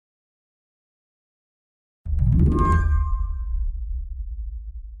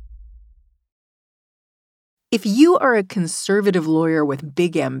If you are a conservative lawyer with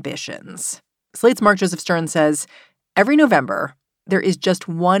big ambitions, Slate's Mark Joseph Stern says every November, there is just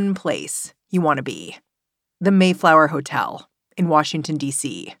one place you want to be: the Mayflower Hotel in Washington,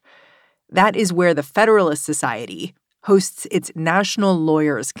 D.C. That is where the Federalist Society hosts its National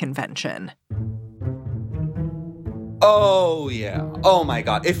Lawyers Convention. Oh, yeah. Oh, my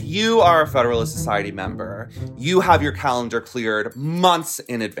God. If you are a Federalist Society member, you have your calendar cleared months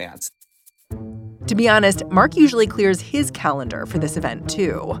in advance. To be honest, Mark usually clears his calendar for this event,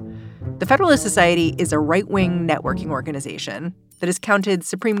 too. The Federalist Society is a right-wing networking organization that has counted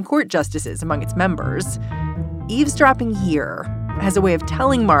Supreme Court justices among its members. Eavesdropping here has a way of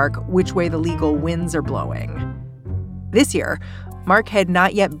telling Mark which way the legal winds are blowing. This year, Mark had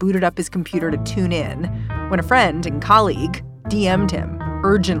not yet booted up his computer to tune in when a friend and colleague DM'd him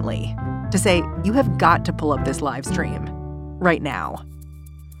urgently to say, "You have got to pull up this live stream right now."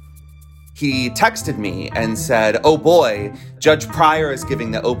 He texted me and said, "Oh boy, Judge Pryor is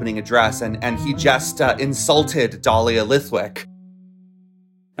giving the opening address, and he just insulted Dahlia Lithwick."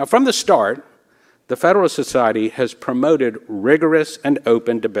 Now, from the start, the Federalist Society has promoted rigorous and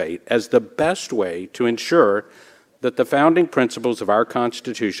open debate as the best way to ensure that the founding principles of our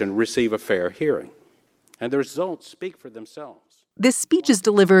Constitution receive a fair hearing. And the results speak for themselves. This speech is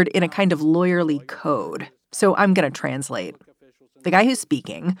delivered in a kind of lawyerly code, so I'm going to translate. The guy who's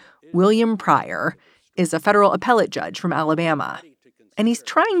speaking, William Pryor, is a federal appellate judge from Alabama. And he's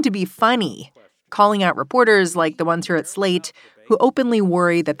trying to be funny, calling out reporters like the ones here at Slate who openly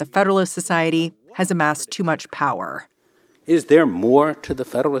worry that the Federalist Society has amassed too much power. Is there more to the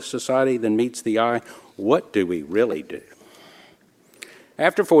Federalist Society than meets the eye? What do we really do?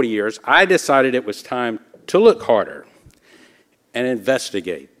 After 40 years, I decided it was time to look harder and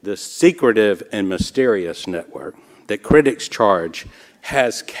investigate the secretive and mysterious network that critics charge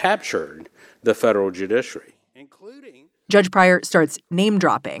has captured the federal judiciary, including... Judge Pryor starts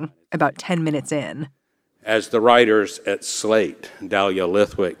name-dropping about 10 minutes in. As the writers at Slate, Dahlia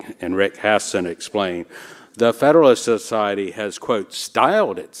Lithwick and Rick Hasen, explain, the Federalist Society has, quote,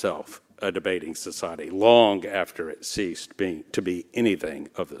 styled itself a debating society long after it ceased to be anything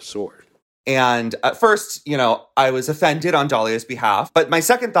of the sort. And at first, I was offended on Dahlia's behalf. But my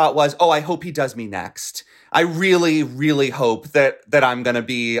second thought was, I hope he does me next. I really, really hope that I'm going to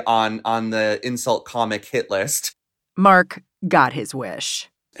be on the insult comic hit list. Mark got his wish.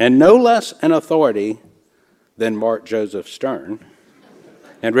 And no less an authority than Mark Joseph Stern.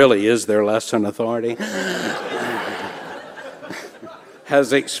 And really, is there less an authority?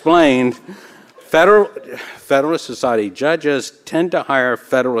 Has explained Federalist Society judges tend to hire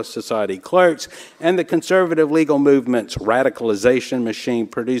Federalist Society clerks, and the conservative legal movement's radicalization machine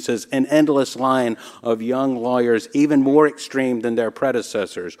produces an endless line of young lawyers even more extreme than their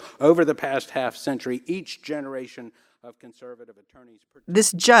predecessors. Over the past half century, each generation of conservative attorneys...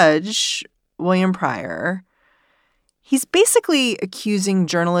 This judge, William Pryor, he's basically accusing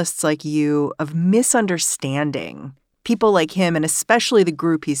journalists like you of misunderstanding people like him, and especially the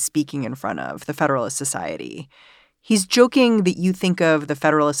group he's speaking in front of, the Federalist Society. He's joking that you think of the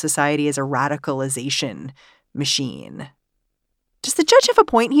Federalist Society as a radicalization machine. Does the judge have a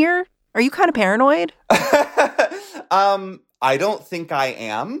point here? Are you kind of paranoid? I don't think I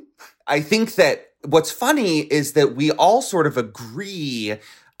am. I think that what's funny is that we all sort of agree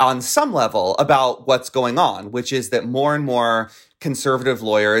on some level about what's going on, which is that more and more conservative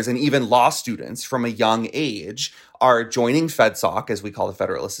lawyers and even law students from a young age are joining FedSoc, as we call the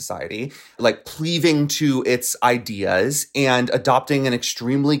Federalist Society, like cleaving to its ideas and adopting an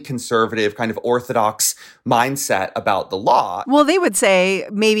extremely conservative kind of orthodox mindset about the law. Well, they would say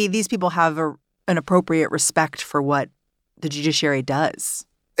maybe these people have an appropriate respect for what the judiciary does.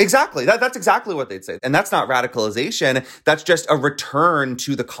 Exactly. That's exactly what they'd say. And that's not radicalization. That's just a return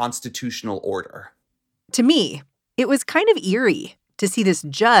to the constitutional order. To me, it was kind of eerie to see this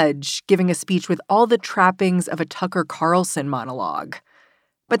judge giving a speech with all the trappings of a Tucker Carlson monologue.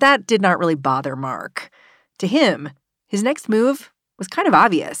 But that did not really bother Mark. To him, his next move was kind of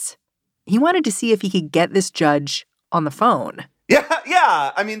obvious. He wanted to see if he could get this judge on the phone.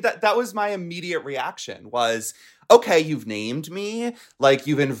 Yeah. I mean, that was my immediate reaction was, okay, you've named me, like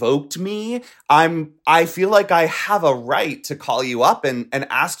you've invoked me. I feel like I have a right to call you up and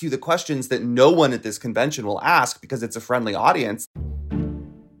ask you the questions that no one at this convention will ask because it's a friendly audience.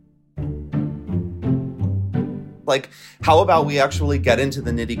 Like, how about we actually get into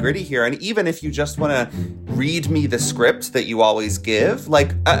the nitty-gritty here? And even if you just want to read me the script that you always give,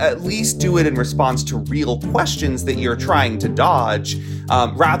 like, at least do it in response to real questions that you're trying to dodge,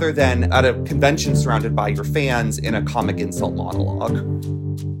 rather than at a convention surrounded by your fans in a comic insult monologue.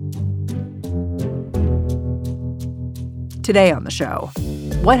 Today on the show,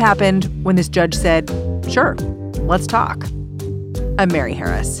 what happened when this judge said, sure, let's talk? I'm Mary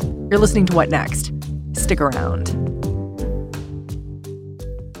Harris. You're listening to What Next? Stick around.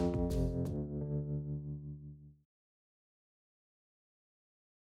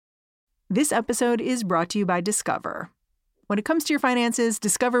 This episode is brought to you by Discover. When it comes to your finances,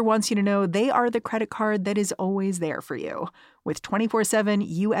 Discover wants you to know they are the credit card that is always there for you. With 24/7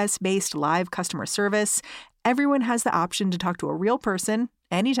 U.S.-based live customer service, everyone has the option to talk to a real person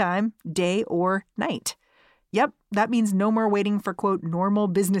anytime, day or night. Yep, that means no more waiting for, quote, normal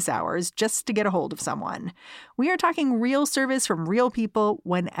business hours just to get a hold of someone. We are talking real service from real people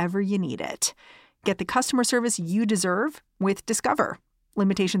whenever you need it. Get the customer service you deserve with Discover.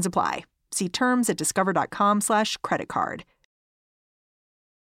 Limitations apply. See terms at discover.com/creditcard.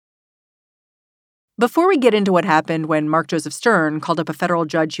 Before we get into what happened when Mark Joseph Stern called up a federal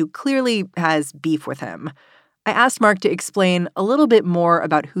judge who clearly has beef with him, I asked Mark to explain a little bit more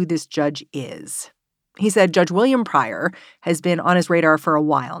about who this judge is. He said Judge William Pryor has been on his radar for a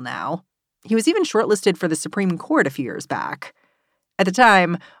while now. He was even shortlisted for the Supreme Court a few years back. At the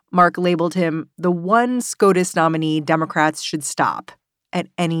time, Mark labeled him the one SCOTUS nominee Democrats should stop at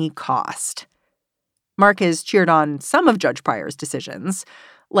any cost. Mark has cheered on some of Judge Pryor's decisions,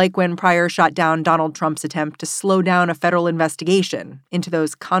 like when Pryor shot down Donald Trump's attempt to slow down a federal investigation into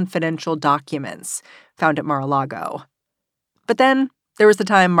those confidential documents found at Mar-a-Lago. But then there was the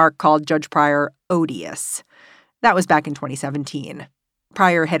time Mark called Judge Pryor odious. That was back in 2017.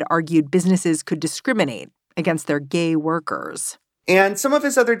 Pryor had argued businesses could discriminate against their gay workers. And some of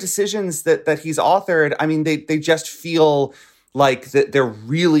his other decisions that he's authored, I mean, they just feel like that they're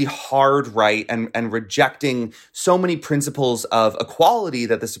really hard right and rejecting so many principles of equality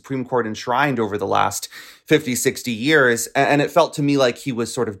that the Supreme Court enshrined over the last 50, 60 years. And it felt to me like he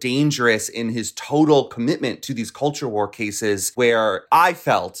was sort of dangerous in his total commitment to these culture war cases where I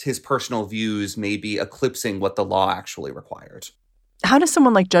felt his personal views may be eclipsing what the law actually required. How does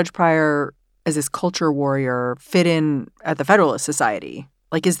someone like Judge Pryor, as this culture warrior, fit in at the Federalist Society?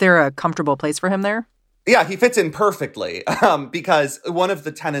 Like, is there a comfortable place for him there? Yeah, he fits in perfectly because one of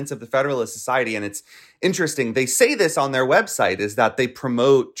the tenets of the Federalist Society, and it's interesting, they say this on their website, is that they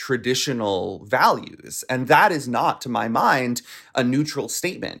promote traditional values. And that is not, to my mind, a neutral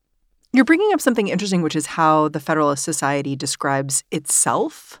statement. You're bringing up something interesting, which is how the Federalist Society describes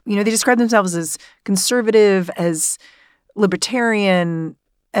itself. You know, they describe themselves as conservative, as libertarian,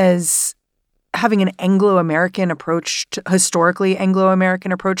 as having an Anglo-American approach, historically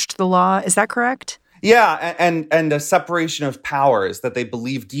Anglo-American approach to the law. Is that correct? Yeah, and a separation of powers, that they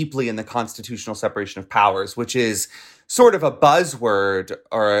believe deeply in the constitutional separation of powers, which is sort of a buzzword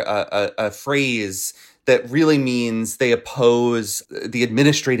or a phrase that really means they oppose the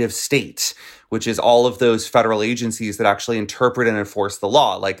administrative state, which is all of those federal agencies that actually interpret and enforce the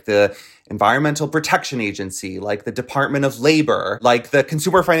law, like the Environmental Protection Agency, like the Department of Labor, like the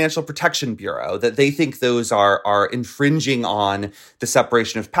Consumer Financial Protection Bureau, that they think those are infringing on the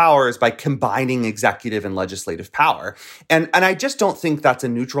separation of powers by combining executive and legislative power. And I just don't think that's a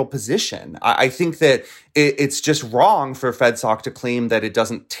neutral position. I think that it's just wrong for FedSoc to claim that it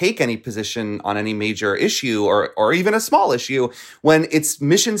doesn't take any position on any major issue or even a small issue when its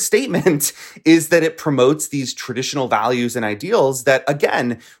mission statement is that it promotes these traditional values and ideals that,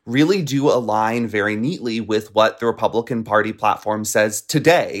 again, really do align very neatly with what the Republican Party platform says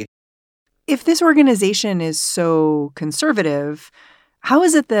today. If this organization is so conservative, how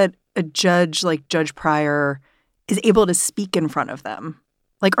is it that a judge like Judge Pryor is able to speak in front of them?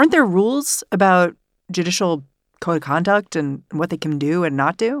 Like, aren't there rules about judicial code of conduct and what they can do and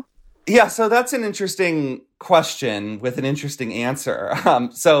not do? Yeah, so that's an interesting question with an interesting answer.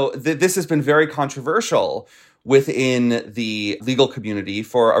 This has been very controversial within the legal community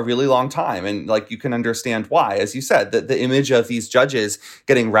for a really long time. And you can understand why, as you said, the image of these judges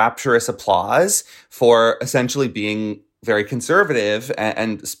getting rapturous applause for essentially being very conservative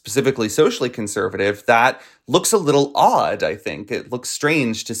and specifically socially conservative, that looks a little odd, I think. It looks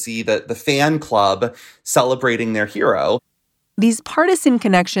strange to see the fan club celebrating their hero. These partisan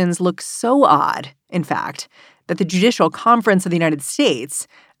connections look so odd, in fact, that the Judicial Conference of the United States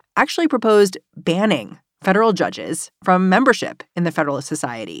actually proposed banning federal judges from membership in the Federalist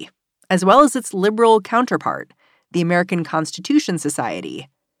Society, as well as its liberal counterpart, the American Constitution Society.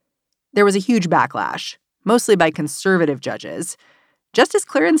 There was a huge backlash, mostly by conservative judges. Justice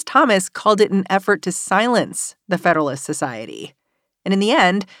Clarence Thomas called it an effort to silence the Federalist Society. And in the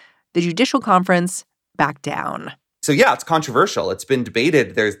end, the Judicial Conference backed down. So yeah, it's controversial. It's been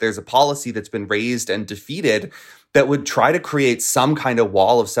debated. There's a policy that's been raised and defeated that would try to create some kind of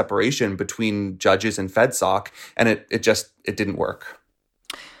wall of separation between judges and FedSoc, and it didn't work.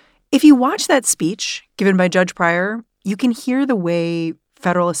 If you watch that speech given by Judge Pryor, you can hear the way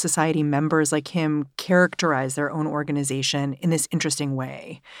Federalist Society members like him characterize their own organization in this interesting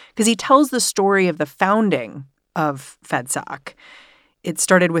way, because he tells the story of the founding of FedSoc. It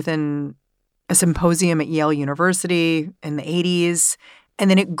started within a symposium at Yale University in the 80s, and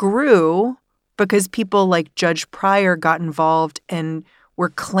then it grew because people like Judge Pryor got involved and were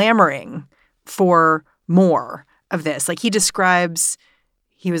clamoring for more of this. Like, he describes,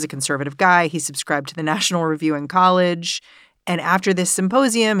 he was a conservative guy. He subscribed to the National Review in college. And after this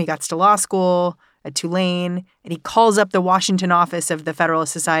symposium, he got to law school at Tulane, and he calls up the Washington office of the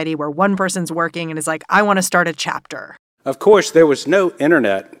Federalist Society where one person's working and is like, I want to start a chapter. Of course, there was no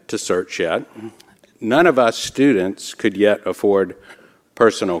internet to search yet. None of us students could yet afford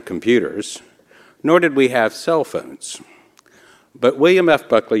personal computers, nor did we have cell phones. But William F.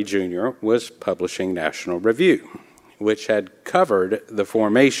 Buckley Jr. was publishing National Review, which had covered the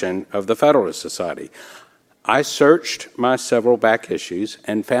formation of the Federalist Society. I searched my several back issues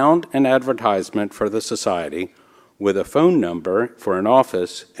and found an advertisement for the Society with a phone number for an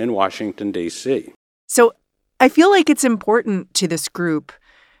office in Washington, D.C. So I feel like it's important to this group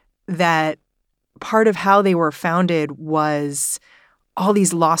that part of how they were founded was all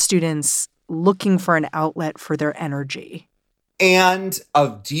these law students looking for an outlet for their energy. And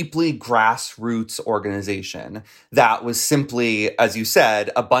a deeply grassroots organization that was simply, as you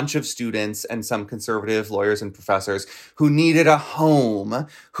said, a bunch of students and some conservative lawyers and professors who needed a home,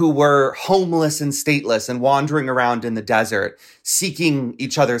 who were homeless and stateless and wandering around in the desert, seeking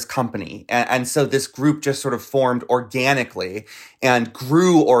each other's company. And so this group just sort of formed organically and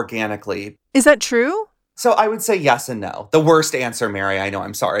grew organically. Is that true? So I would say yes and no. The worst answer, Mary, I know,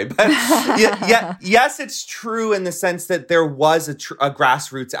 I'm sorry. But yes, it's true in the sense that there was a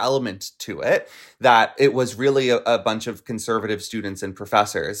grassroots element to it, that it was really a bunch of conservative students and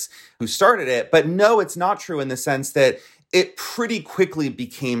professors who started it. But no, it's not true in the sense that it pretty quickly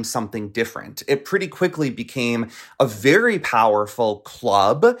became something different. It pretty quickly became a very powerful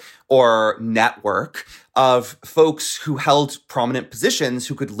club or network of folks who held prominent positions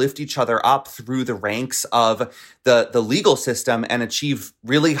who could lift each other up through the ranks of the legal system and achieve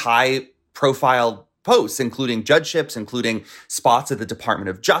really high profile posts, including judgeships, including spots at the Department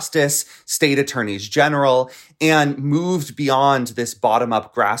of Justice, state attorneys general, and moved beyond this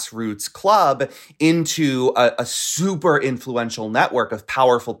bottom-up grassroots club into a super influential network of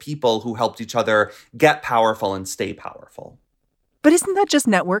powerful people who helped each other get powerful and stay powerful. But isn't that just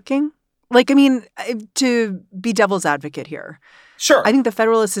networking? Like, I mean, to be devil's advocate here. Sure. I think the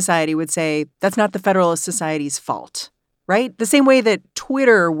Federalist Society would say that's not the Federalist Society's fault, right? The same way that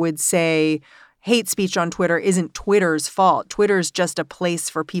Twitter would say hate speech on Twitter isn't Twitter's fault. Twitter's just a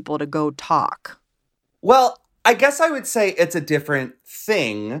place for people to go talk. Well, I guess I would say it's a different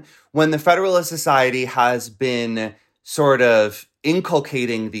thing when the Federalist Society has been sort of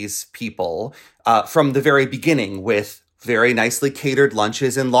inculcating these people from the very beginning with very nicely catered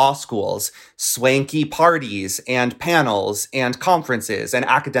lunches in law schools, swanky parties and panels and conferences and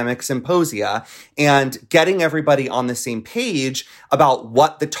academic symposia, and getting everybody on the same page about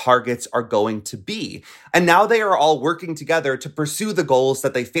what the targets are going to be. And now they are all working together to pursue the goals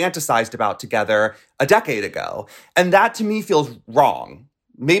that they fantasized about together a decade ago. And that to me feels wrong.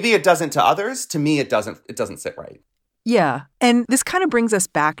 Maybe it doesn't to others. To me, it doesn't sit right. Yeah. And this kind of brings us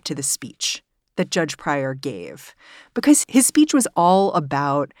back to the speech that Judge Pryor gave, because his speech was all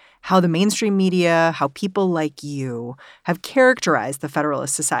about how the mainstream media, how people like you have characterized the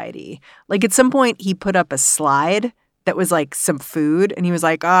Federalist Society. Like, at some point, he put up a slide that was like some food, and he was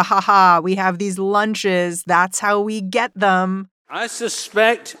like, we have these lunches. That's how we get them. I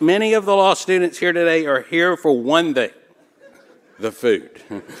suspect many of the law students here today are here for one thing: the food.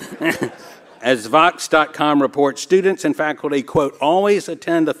 As Vox.com reports, students and faculty, quote, always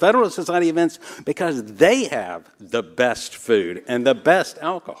attend the Federalist Society events because they have the best food and the best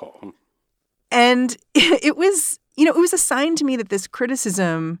alcohol. And it was a sign to me that this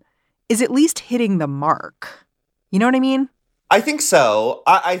criticism is at least hitting the mark. You know what I mean? I think so.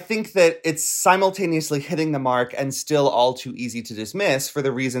 I think that it's simultaneously hitting the mark and still all too easy to dismiss for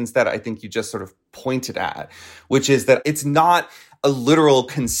the reasons that I think you just sort of pointed at, which is that it's not a literal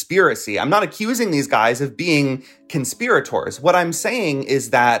conspiracy. I'm not accusing these guys of being conspirators. What I'm saying is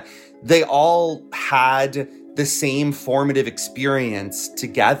that they all had the same formative experience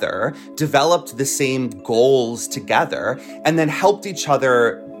together, developed the same goals together, and then helped each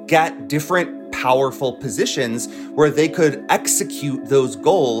other get different powerful positions where they could execute those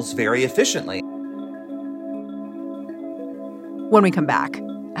goals very efficiently. When we come back,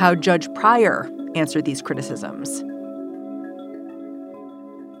 how Judge Pryor answered these criticisms.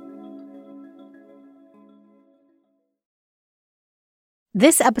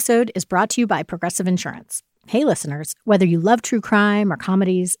 This episode is brought to you by Progressive Insurance. Hey, listeners, whether you love true crime or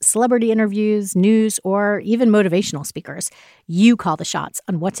comedies, celebrity interviews, news, or even motivational speakers, you call the shots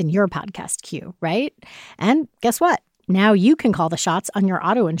on what's in your podcast queue, right? And guess what? Now you can call the shots on your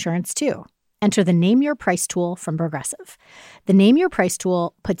auto insurance, too. Enter the Name Your Price tool from Progressive. The Name Your Price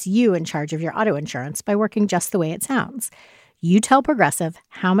tool puts you in charge of your auto insurance by working just the way it sounds. You tell Progressive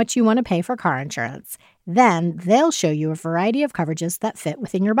how much you want to pay for car insurance. Then they'll show you a variety of coverages that fit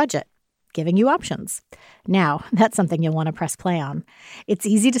within your budget, giving you options. Now, that's something you'll want to press play on. It's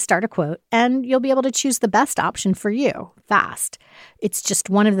easy to start a quote, and you'll be able to choose the best option for you fast. It's just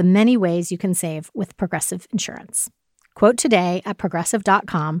one of the many ways you can save with Progressive Insurance. Quote today at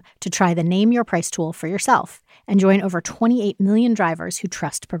Progressive.com to try the Name Your Price tool for yourself and join over 28 million drivers who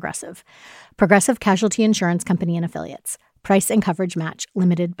trust Progressive. Progressive Casualty Insurance Company and Affiliates. Price and coverage match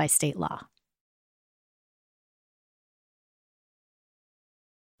limited by state law.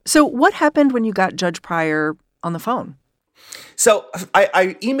 So what happened when you got Judge Pryor on the phone? So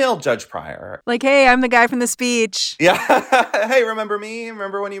I emailed Judge Pryor. Like, hey, I'm the guy from the speech. Yeah. Hey, remember me?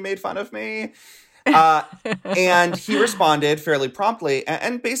 Remember when you made fun of me? And he responded fairly promptly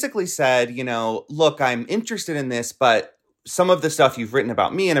and basically said, look, I'm interested in this, but some of the stuff you've written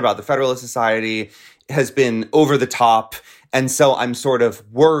about me and about the Federalist Society has been over the top. And so I'm sort of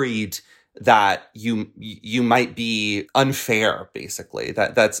worried that you might be unfair, basically.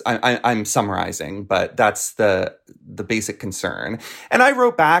 I'm summarizing, but that's the basic concern. And I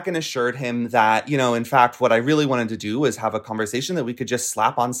wrote back and assured him that, in fact, what I really wanted to do was have a conversation that we could just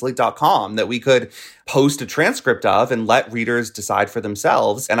slap on Slate.com, that we could post a transcript of and let readers decide for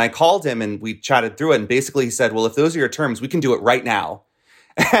themselves. And I called him and we chatted through it. And basically he said, well, if those are your terms, we can do it right now.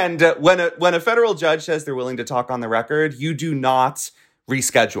 And when a federal judge says they're willing to talk on the record, you do not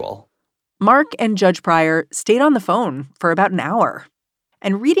reschedule. Mark and Judge Pryor stayed on the phone for about an hour.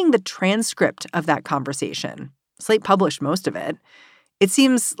 And reading the transcript of that conversation, Slate published most of it, it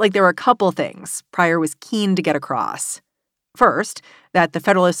seems like there were a couple things Pryor was keen to get across. First, that the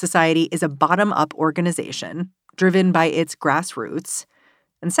Federalist Society is a bottom-up organization driven by its grassroots.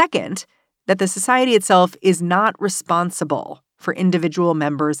 And second, that the society itself is not responsible for individual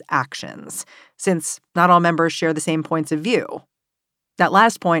members' actions, since not all members share the same points of view. That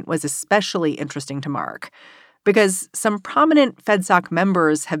last point was especially interesting to Mark because some prominent FedSoc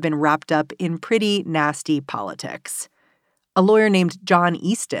members have been wrapped up in pretty nasty politics. A lawyer named John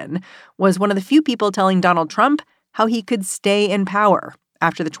Easton was one of the few people telling Donald Trump how he could stay in power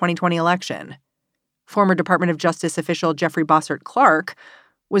after the 2020 election. Former Department of Justice official Jeffrey Bossert Clark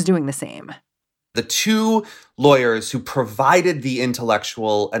was doing the same. The two lawyers who provided the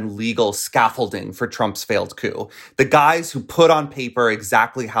intellectual and legal scaffolding for Trump's failed coup, the guys who put on paper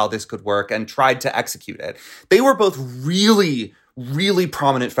exactly how this could work and tried to execute it, they were both really, really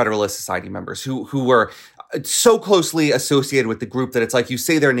prominent Federalist Society members who were so closely associated with the group that it's like you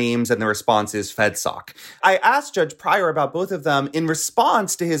say their names and the response is FedSoc. I asked Judge Pryor about both of them in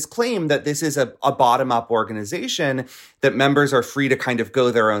response to his claim that this is a bottom-up organization, that members are free to kind of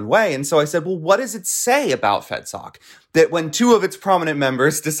go their own way. And so I said, well, what does it say about FedSoc? That when two of its prominent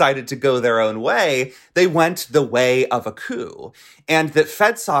members decided to go their own way, they went the way of a coup. And that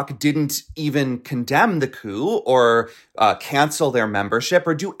FedSoc didn't even condemn the coup or cancel their membership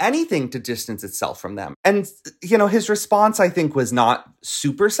or do anything to distance itself from them. And, his response, I think, was not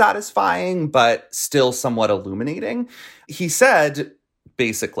super satisfying, but still somewhat illuminating. He said,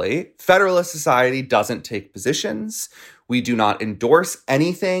 basically, Federalist Society doesn't take positions. We do not endorse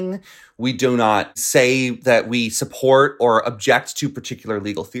anything. We do not say that we support or object to particular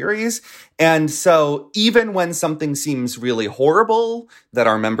legal theories. And so even when something seems really horrible that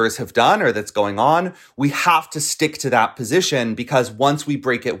our members have done or that's going on, we have to stick to that position because once we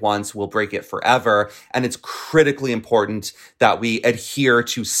break it once, we'll break it forever. And it's critically important that we adhere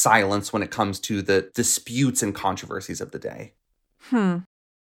to silence when it comes to the disputes and controversies of the day. Yeah,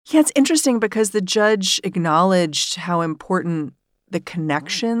 it's interesting because the judge acknowledged how important the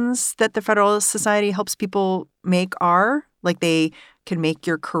connections that the Federalist Society helps people make are. Like, they can make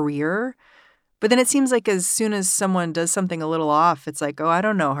your career. But then it seems like as soon as someone does something a little off, it's like, oh, I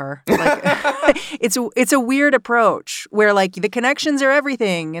don't know her. Like, it's a weird approach where, like, the connections are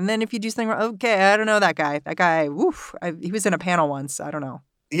everything. And then if you do something wrong, okay, I don't know that guy. That guy, he was in a panel once. I don't know.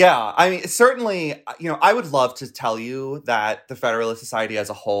 Yeah, I mean, certainly, I would love to tell you that the Federalist Society as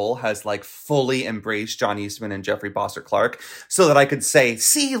a whole has like fully embraced John Eastman and Jeffrey Boster Clark so that I could say,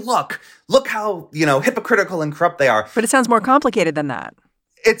 see, look how, hypocritical and corrupt they are. But it sounds more complicated than that.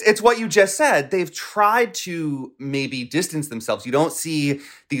 It's what you just said. They've tried to maybe distance themselves. You don't see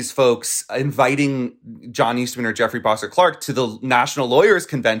these folks inviting John Eastman or Jeffrey Boster Clark to the National Lawyers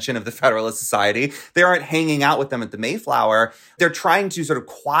Convention of the Federalist Society. They aren't hanging out with them at the Mayflower. They're trying to sort of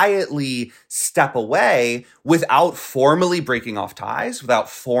quietly step away without formally breaking off ties, without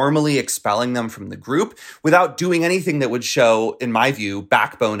formally expelling them from the group, without doing anything that would show, in my view,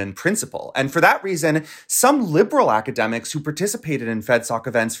 backbone and principle. And for that reason, some liberal academics who participated in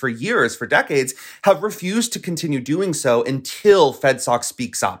FedSoc events for years, for decades, have refused to continue doing so until FedSoc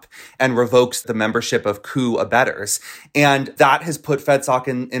speaks up and revokes the membership of coup abettors. And that has put FedSoc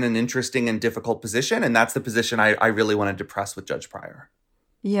in an interesting and difficult position. And that's the position I really wanted to press with Judge Pryor.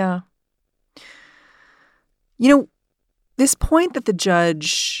 Yeah. This point that the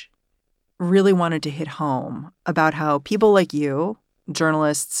judge really wanted to hit home about how people like you,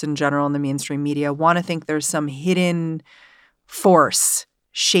 journalists in general in the mainstream media, want to think there's some hidden force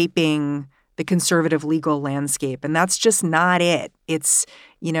shaping the conservative legal landscape. And that's just not it. It's,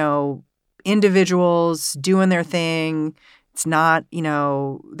 individuals doing their thing. It's not,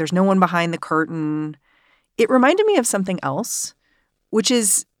 there's no one behind the curtain. It reminded me of something else, which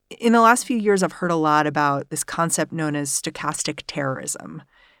is in the last few years, I've heard a lot about this concept known as stochastic terrorism.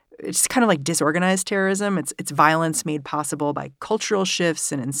 It's kind of like disorganized terrorism. It's violence made possible by cultural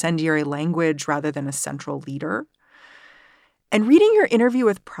shifts and incendiary language rather than a central leader. And reading your interview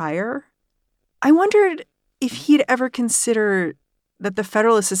with Pryor, I wondered if he'd ever consider that the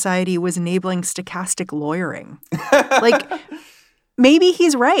Federalist Society was enabling stochastic lawyering. Like, maybe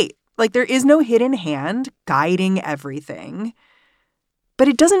he's right. Like, there is no hidden hand guiding everything. But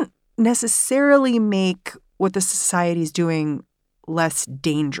it doesn't necessarily make what the society's doing less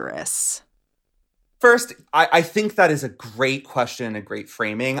dangerous. First, I think that is a great question and a great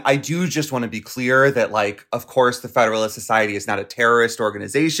framing. I do just want to be clear that, of course, the Federalist Society is not a terrorist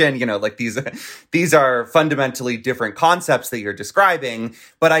organization. These are fundamentally different concepts that you're describing.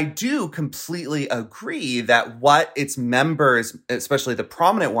 But I do completely agree that what its members, especially the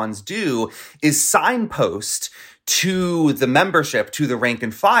prominent ones, do is signpost to the membership, to the rank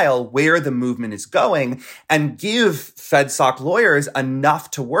and file, where the movement is going, and give FedSoc lawyers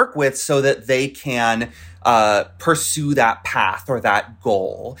enough to work with so that they can pursue that path or that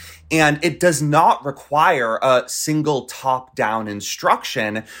goal. And it does not require a single top-down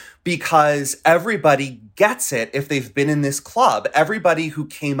instruction because everybody gets it if they've been in this club. Everybody who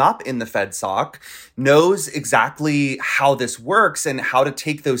came up in the FedSoc knows exactly how this works and how to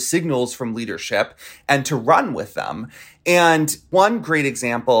take those signals from leadership and to run with them. And one great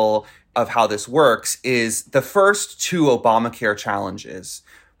example of how this works is the first two Obamacare challenges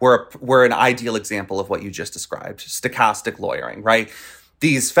were an ideal example of what you just described, stochastic lawyering, right?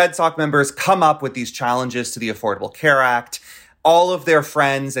 These FedSoc members come up with these challenges to the Affordable Care Act. All of their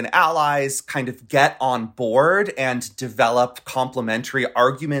friends and allies kind of get on board and develop complementary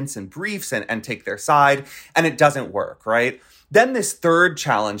arguments and briefs and take their side, and it doesn't work, right? Then this third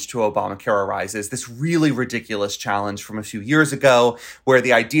challenge to Obamacare arises, this really ridiculous challenge from a few years ago, where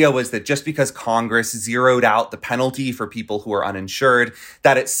the idea was that just because Congress zeroed out the penalty for people who are uninsured,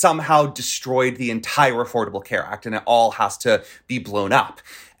 that it somehow destroyed the entire Affordable Care Act and it all has to be blown up.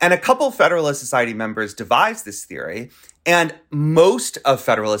 And a couple Federalist Society members devised this theory, and most of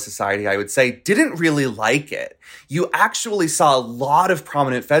Federalist Society, I would say, didn't really like it. You actually saw a lot of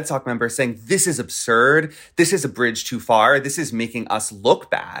prominent FedSoc members saying, this is absurd, this is a bridge too far, this is making us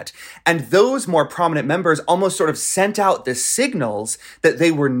look bad. And those more prominent members almost sort of sent out the signals that they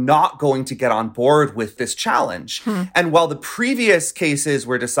were not going to get on board with this challenge. And while the previous cases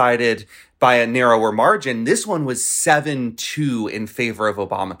were decided by a narrower margin, this one was 7-2 in favor of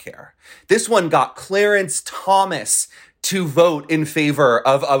Obamacare. This one got Clarence Thomas to vote in favor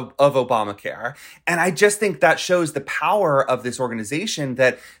of Obamacare. And I just think that shows the power of this organization,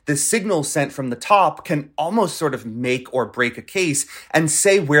 that the signal sent from the top can almost sort of make or break a case and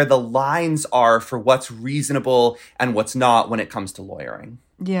say where the lines are for what's reasonable and what's not when it comes to lawyering.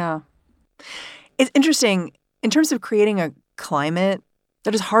 Yeah. It's interesting in terms of creating a climate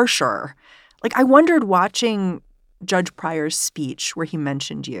that is harsher. Like, I wondered watching Judge Pryor's speech where he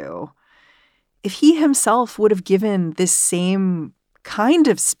mentioned you, if he himself would have given this same kind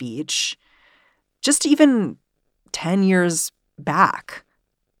of speech just even 10 years back.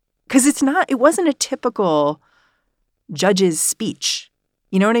 Because it wasn't a typical judge's speech.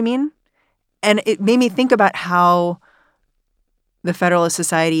 You know what I mean? And it made me think about how the Federalist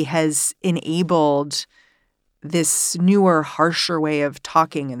Society has enabled this newer, harsher way of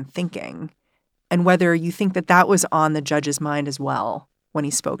talking and thinking, and whether you think that that was on the judge's mind as well when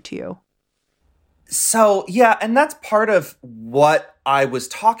he spoke to you. So, yeah, and that's part of what I was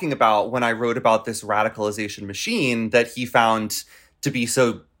talking about when I wrote about this radicalization machine that he found to be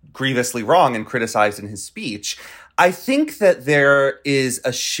so grievously wrong and criticized in his speech. I think that there is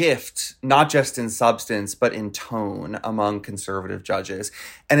a shift, not just in substance, but in tone among conservative judges.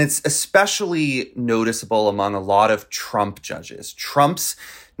 And it's especially noticeable among a lot of Trump judges. Trump's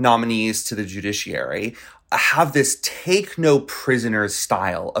nominees to the judiciary have this take no prisoners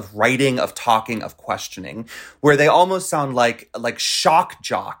style of writing, of talking, of questioning, where they almost sound like shock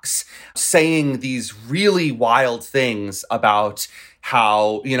jocks saying these really wild things about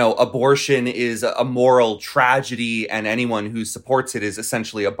how, abortion is a moral tragedy and anyone who supports it is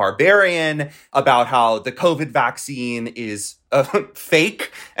essentially a barbarian, about how the COVID vaccine is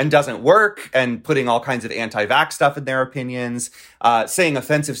fake and doesn't work, and putting all kinds of anti-vax stuff in their opinions, saying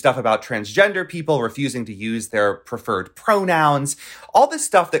offensive stuff about transgender people, refusing to use their preferred pronouns, all this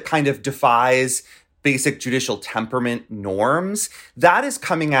stuff that kind of defies basic judicial temperament norms. That is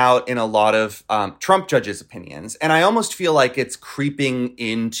coming out in a lot of Trump judges' opinions. And I almost feel like it's creeping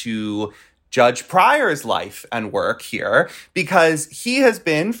into Judge Pryor's life and work here, because he has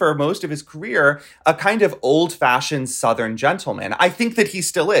been, for most of his career, a kind of old-fashioned Southern gentleman. I think that he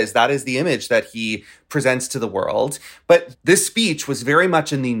still is. That is the image that he presents to the world. But this speech was very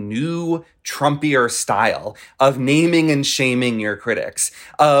much in the new Trumpier style of naming and shaming your critics,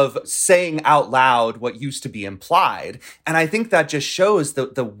 of saying out loud what used to be implied. And I think that just shows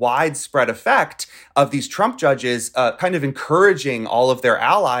the widespread effect of these Trump judges kind of encouraging all of their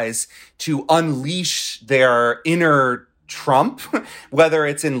allies to unleash their inner Trump, whether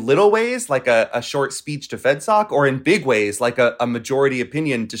it's in little ways like a short speech to FedSoc, or in big ways like a majority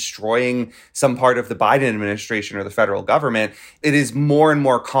opinion destroying some part of the Biden administration or the federal government. It is more and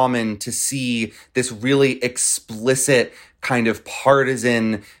more common to see this really explicit kind of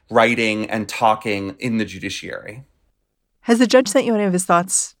partisan writing and talking in the judiciary. Has the judge sent you any of his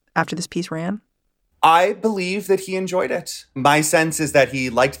thoughts after this piece ran? I believe that he enjoyed it. My sense is that he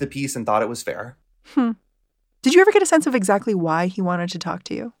liked the piece and thought it was fair. Did you ever get a sense of exactly why he wanted to talk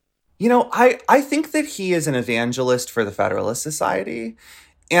to you? I think that he is an evangelist for the Federalist Society.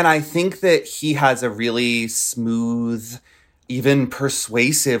 And I think that he has a really smooth, even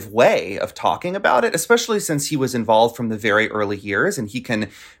persuasive way of talking about it, especially since he was involved from the very early years, and he can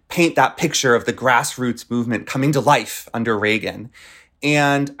paint that picture of the grassroots movement coming to life under Reagan.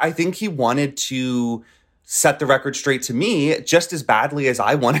 And I think he wanted to set the record straight to me just as badly as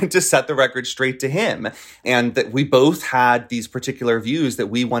I wanted to set the record straight to him. And that we both had these particular views that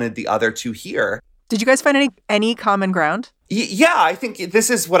we wanted the other to hear. Did you guys find any common ground? Yeah, I think this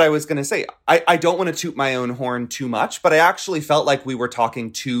is what I was going to say. I don't want to toot my own horn too much, but I actually felt like we were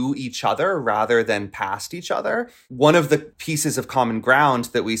talking to each other rather than past each other. One of the pieces of common ground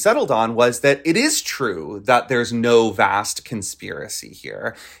that we settled on was that it is true that there's no vast conspiracy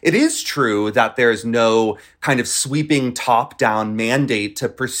here. It is true that there's no kind of sweeping top-down mandate to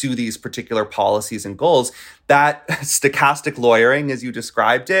pursue these particular policies and goals. That stochastic lawyering, as you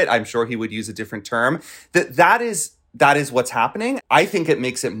described it, I'm sure he would use a different term, that is what's happening. I think it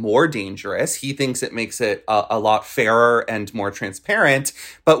makes it more dangerous. He thinks it makes it a lot fairer and more transparent,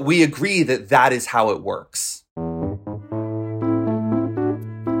 but we agree that that is how it works.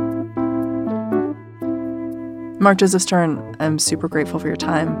 Mark Joseph Stern, I'm super grateful for your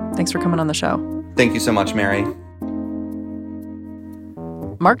time. Thanks for coming on the show. Thank you so much, Mary.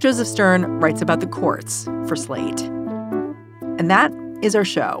 Mark Joseph Stern writes about the courts for Slate. And that is our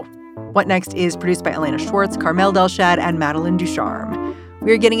show. What Next is produced by Elena Schwartz, Carmel Delshad, and Madeline Ducharme.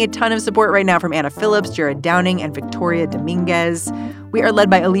 We are getting a ton of support right now from Anna Phillips, Jared Downing, and Victoria Dominguez. We are led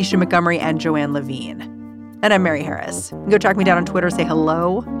by Alicia Montgomery and Joanne Levine. And I'm Mary Harris. Go track me down on Twitter, say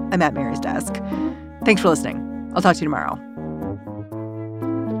hello. I'm at Mary's desk. Thanks for listening. I'll talk to you tomorrow.